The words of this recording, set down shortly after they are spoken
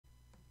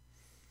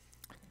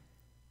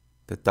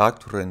The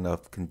doctrine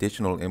of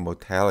conditional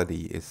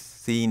immortality is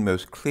seen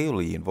most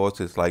clearly in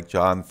verses like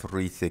John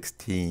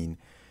 3:16.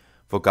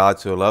 For God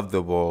so loved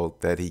the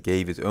world that he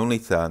gave his only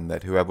Son,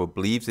 that whoever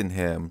believes in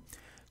him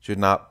should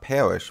not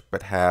perish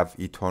but have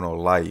eternal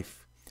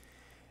life.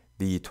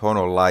 The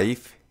eternal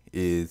life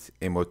is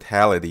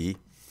immortality,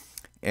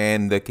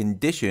 and the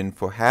condition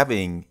for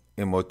having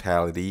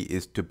immortality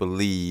is to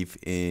believe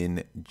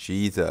in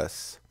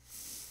Jesus.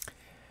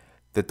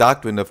 The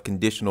doctrine of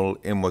conditional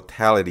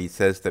immortality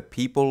says that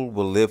people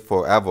will live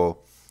forever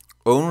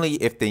only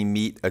if they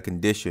meet a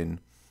condition,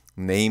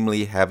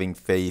 namely having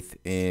faith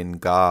in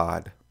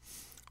God.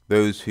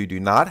 Those who do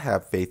not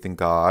have faith in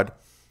God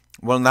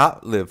will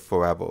not live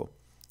forever.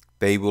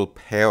 They will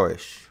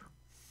perish.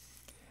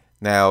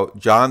 Now,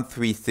 John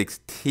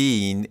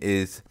 3:16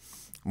 is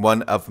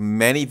one of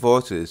many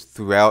verses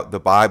throughout the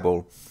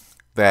Bible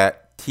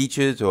that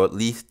teaches, or at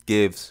least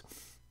gives,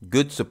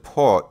 good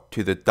support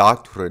to the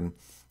doctrine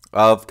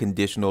of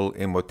conditional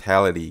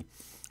immortality.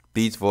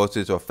 These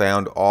verses are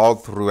found all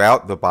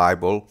throughout the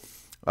Bible,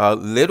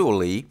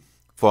 literally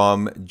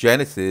from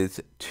Genesis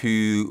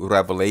to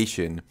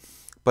Revelation.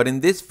 But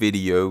in this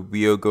video,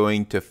 we are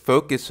going to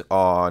focus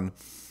on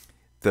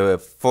the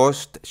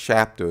first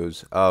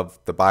chapters of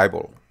the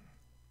Bible.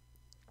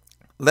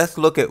 Let's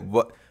look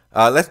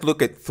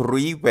at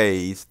three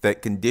ways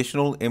that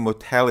conditional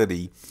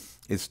immortality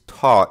is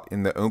taught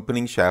in the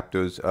opening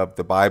chapters of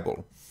the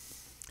Bible.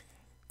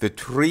 The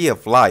tree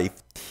of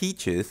life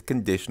teaches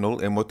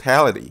conditional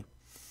immortality.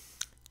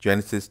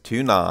 Genesis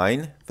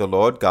 2:9, the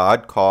Lord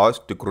God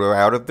caused to grow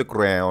out of the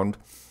ground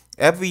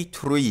every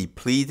tree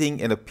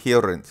pleasing in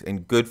appearance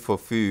and good for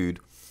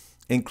food,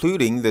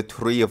 including the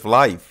tree of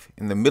life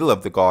in the middle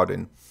of the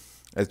garden,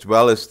 as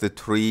well as the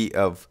tree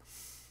of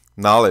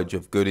knowledge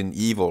of good and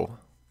evil.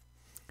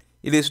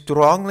 It is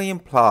strongly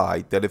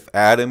implied that if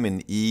Adam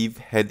and Eve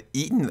had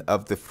eaten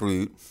of the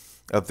fruit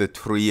of the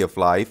tree of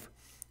life,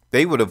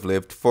 they would have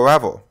lived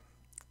forever.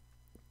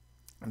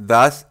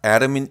 Thus,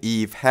 Adam and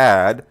Eve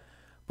had,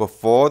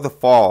 before the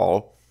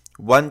fall,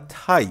 one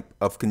type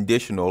of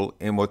conditional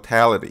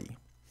immortality.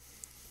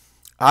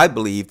 I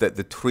believe that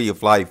the tree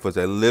of life was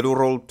a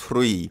literal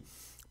tree,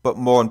 but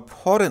more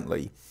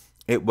importantly,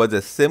 it was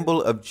a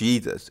symbol of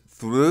Jesus,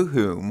 through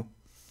whom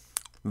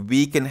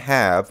we can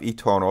have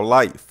eternal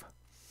life.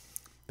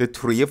 The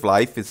tree of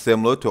life is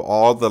similar to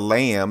all the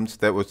lambs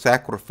that were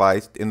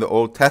sacrificed in the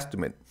Old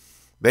Testament.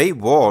 They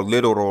were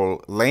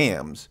literal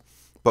lambs,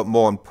 but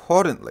more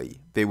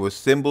importantly, they were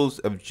symbols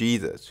of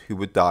Jesus who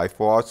would die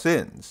for our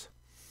sins.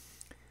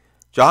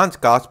 John's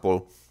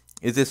Gospel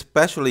is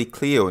especially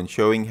clear in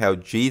showing how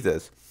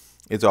Jesus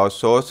is our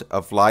source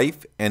of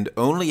life and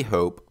only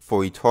hope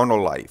for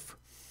eternal life.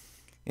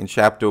 In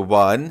chapter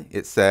 1,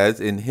 it says,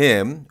 "In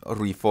him,"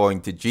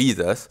 referring to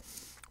Jesus,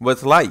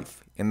 "was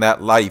life, and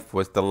that life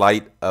was the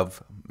light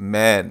of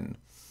men."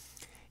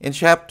 In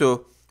chapter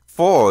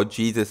 4,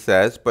 Jesus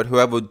says, "But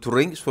whoever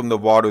drinks from the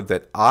water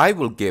that I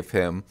will give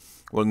him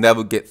will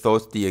never get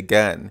thirsty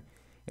again.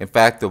 In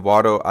fact, the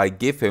water I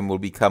give him will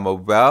become a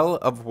well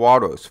of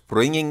water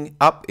springing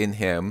up in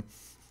him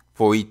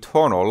for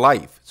eternal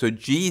life." So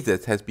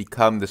Jesus has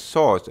become the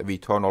source of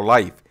eternal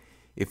life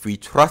if we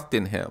trust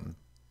in him.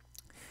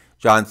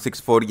 John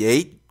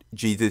 6:48,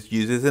 Jesus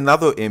uses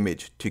another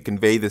image to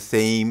convey the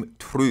same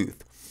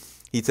truth.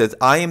 He says,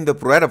 "I am the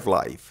bread of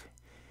life."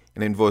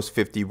 And in verse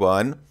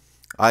 51,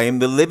 "I am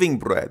the living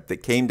bread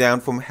that came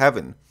down from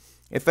heaven.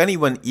 If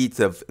anyone eats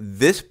of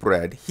this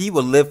bread, he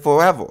will live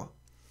forever.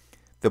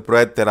 The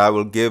bread that I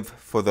will give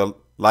for the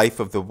life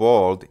of the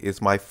world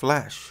is my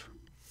flesh."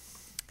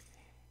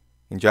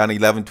 In John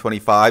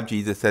 11:25,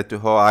 Jesus said to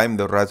her, "I am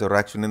the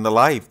resurrection and the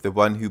life. The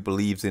one who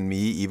believes in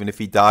me, even if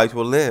he dies,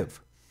 will live."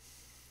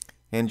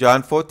 In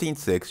John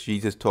 14:6,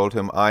 Jesus told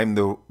him, "I am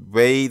the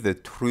way, the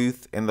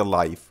truth, and the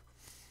life.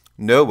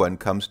 No one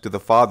comes to the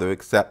Father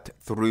except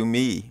through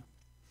me."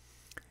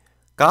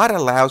 God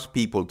allows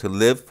people to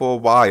live for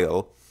a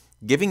while,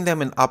 giving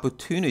them an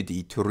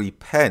opportunity to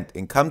repent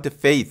and come to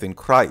faith in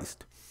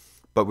Christ.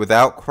 But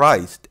without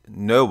Christ,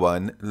 no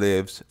one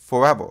lives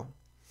forever.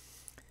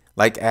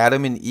 Like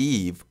Adam and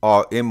Eve,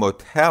 our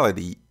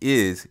immortality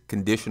is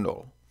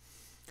conditional.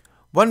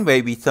 One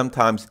way we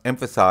sometimes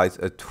emphasize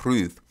a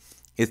truth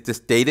is to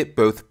state it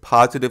both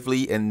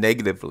positively and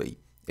negatively.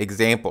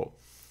 Example,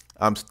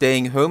 "I'm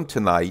staying home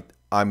tonight,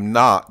 I'm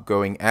not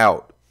going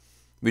out."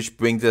 Which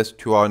brings us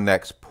to our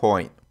next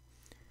point.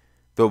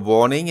 The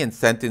warning and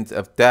sentence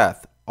of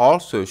death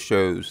also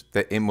shows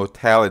that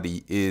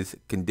immortality is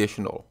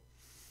conditional.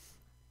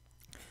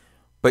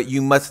 "But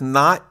you must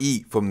not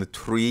eat from the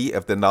tree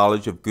of the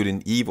knowledge of good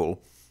and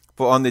evil,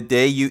 for on the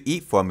day you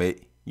eat from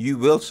it, you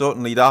will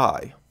certainly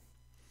die."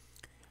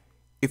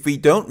 If we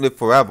don't live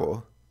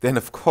forever, then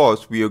of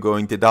course we are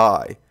going to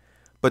die.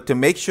 But to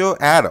make sure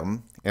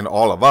Adam, and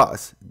all of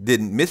us,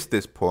 didn't miss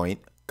this point,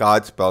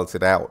 God spells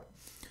it out.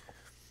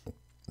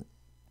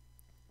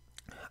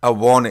 A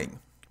warning.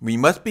 We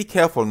must be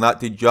careful not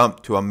to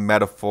jump to a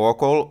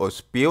metaphorical or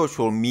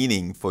spiritual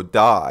meaning for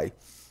die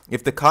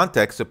if the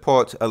context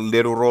supports a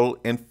literal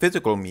and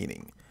physical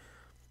meaning.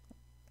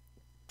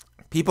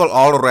 People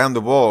all around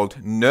the world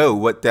know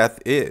what death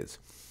is.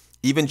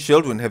 Even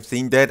children have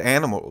seen dead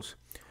animals.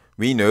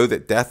 We know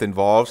that death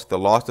involves the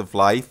loss of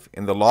life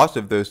and the loss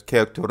of those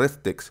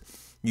characteristics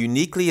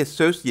uniquely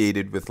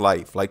associated with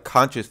life, like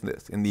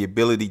consciousness and the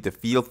ability to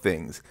feel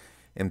things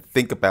and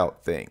think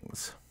about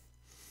things.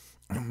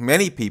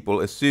 Many people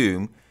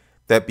assume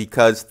that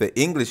because the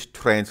English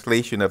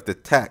translation of the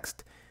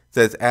text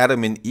says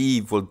Adam and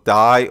Eve will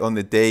die on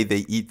the day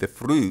they eat the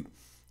fruit,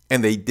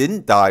 and they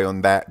didn't die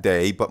on that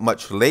day but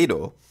much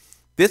later,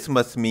 this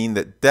must mean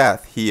that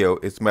death here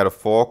is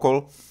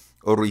metaphorical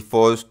or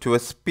refers to a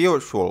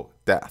spiritual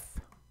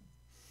death.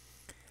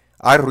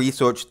 I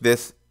researched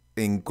this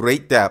in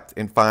great depth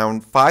and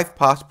found 5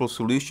 possible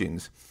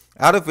solutions,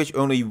 out of which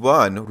only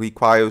one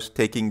requires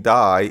taking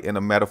die in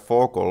a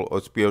metaphorical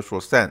or spiritual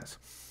sense,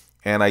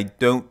 and I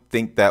don't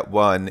think that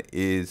one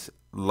is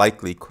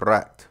likely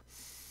correct.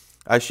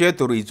 I shared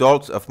the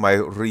results of my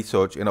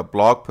research in a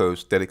blog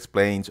post that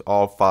explains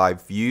all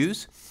 5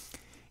 views.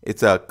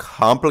 It's a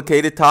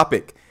complicated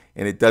topic,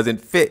 and it doesn't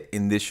fit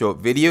in this short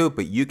video,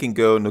 but you can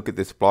go and look at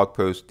this blog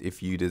post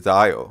if you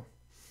desire.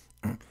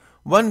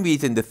 One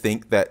reason to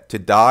think that to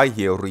die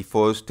here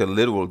refers to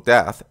literal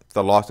death,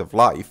 the loss of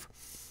life,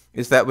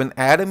 is that when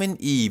Adam and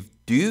Eve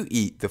do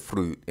eat the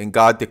fruit and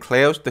God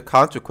declares the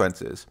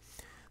consequences,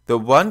 the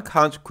one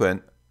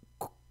consequence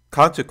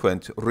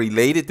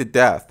related to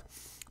death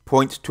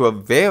points to a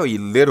very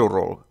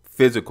literal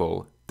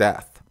physical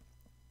death.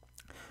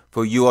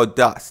 For you are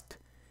dust,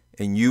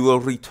 and you will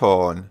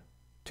return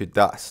to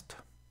dust.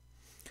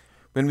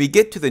 When we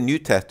get to the New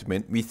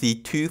Testament, we see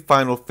 2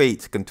 final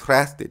fates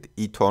contrasted,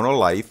 eternal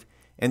life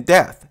and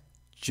death,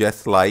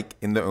 just like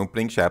in the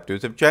opening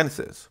chapters of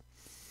Genesis.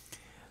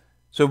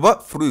 So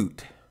what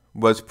fruit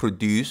was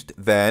produced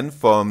then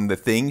from the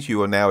things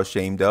you are now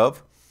ashamed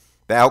of?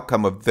 The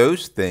outcome of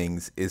those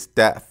things is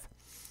death.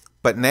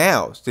 But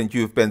now, since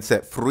you have been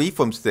set free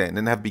from sin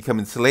and have become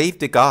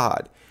enslaved to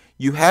God,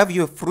 you have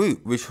your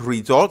fruit, which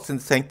results in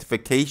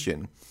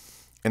sanctification,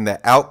 and the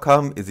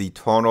outcome is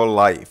eternal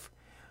life.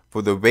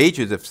 For the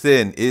wages of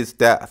sin is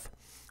death,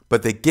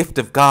 but the gift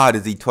of God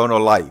is eternal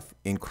life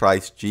in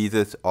Christ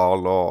Jesus our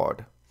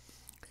Lord.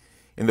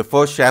 In the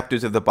first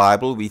chapters of the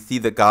Bible, we see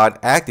that God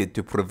acted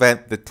to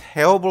prevent the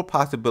terrible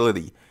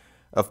possibility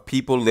of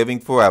people living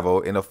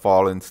forever in a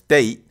fallen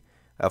state,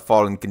 a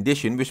fallen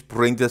condition, which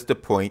brings us to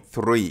point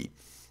 3.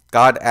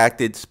 God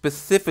acted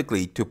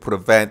specifically to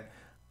prevent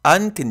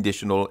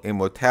unconditional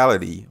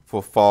immortality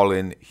for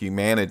fallen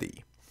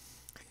humanity.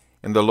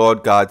 And the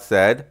Lord God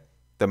said,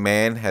 "The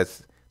man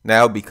has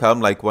now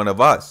become like one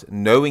of us,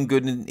 knowing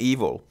good and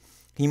evil.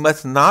 He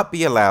must not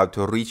be allowed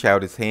to reach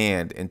out his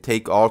hand and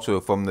take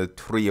also from the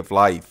tree of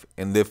life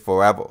and live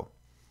forever."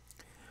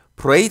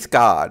 Praise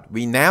God,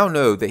 we now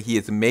know that he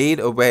has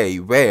made a way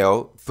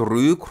where,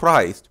 through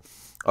Christ,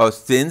 our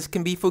sins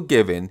can be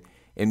forgiven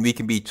and we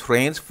can be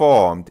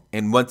transformed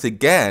and once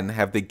again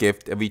have the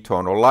gift of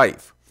eternal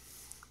life.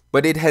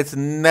 But it has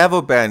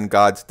never been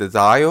God's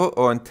desire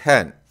or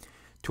intent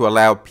to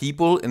allow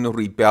people in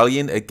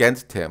rebellion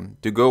against him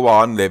to go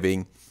on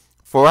living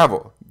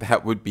forever.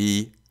 That would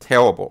be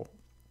terrible.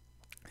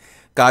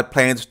 God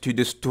plans to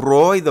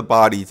destroy the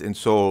bodies and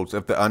souls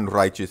of the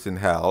unrighteous in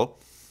hell,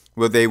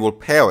 where they will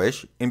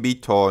perish and be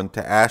torn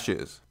to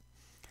ashes.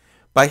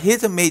 By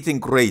his amazing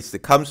grace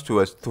that comes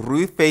to us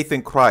through faith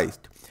in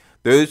Christ,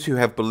 those who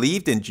have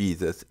believed in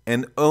Jesus,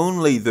 and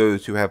only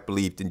those who have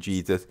believed in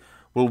Jesus,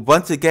 will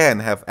once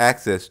again have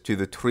access to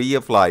the tree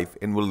of life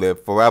and will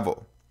live forever.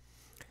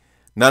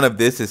 None of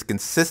this is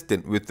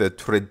consistent with the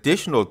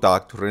traditional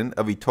doctrine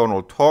of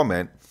eternal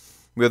torment,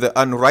 where the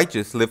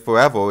unrighteous live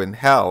forever in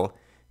hell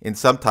in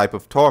some type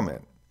of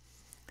torment.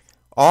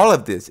 All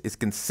of this is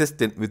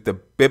consistent with the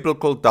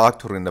biblical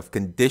doctrine of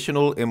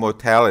conditional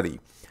immortality,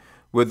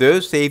 where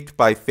those saved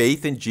by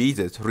faith in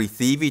Jesus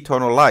receive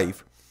eternal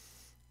life,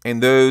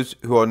 and those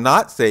who are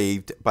not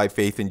saved by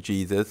faith in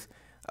Jesus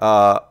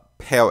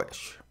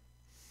perish.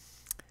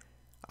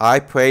 I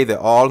pray that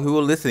all who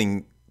are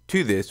listening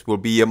to this will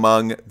be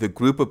among the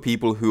group of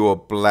people who are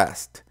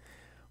blessed.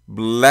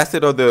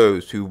 Blessed are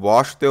those who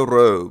wash their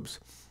robes,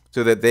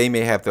 so that they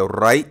may have the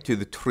right to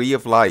the tree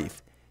of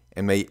life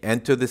and may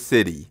enter the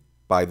city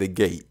by the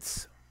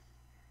gates.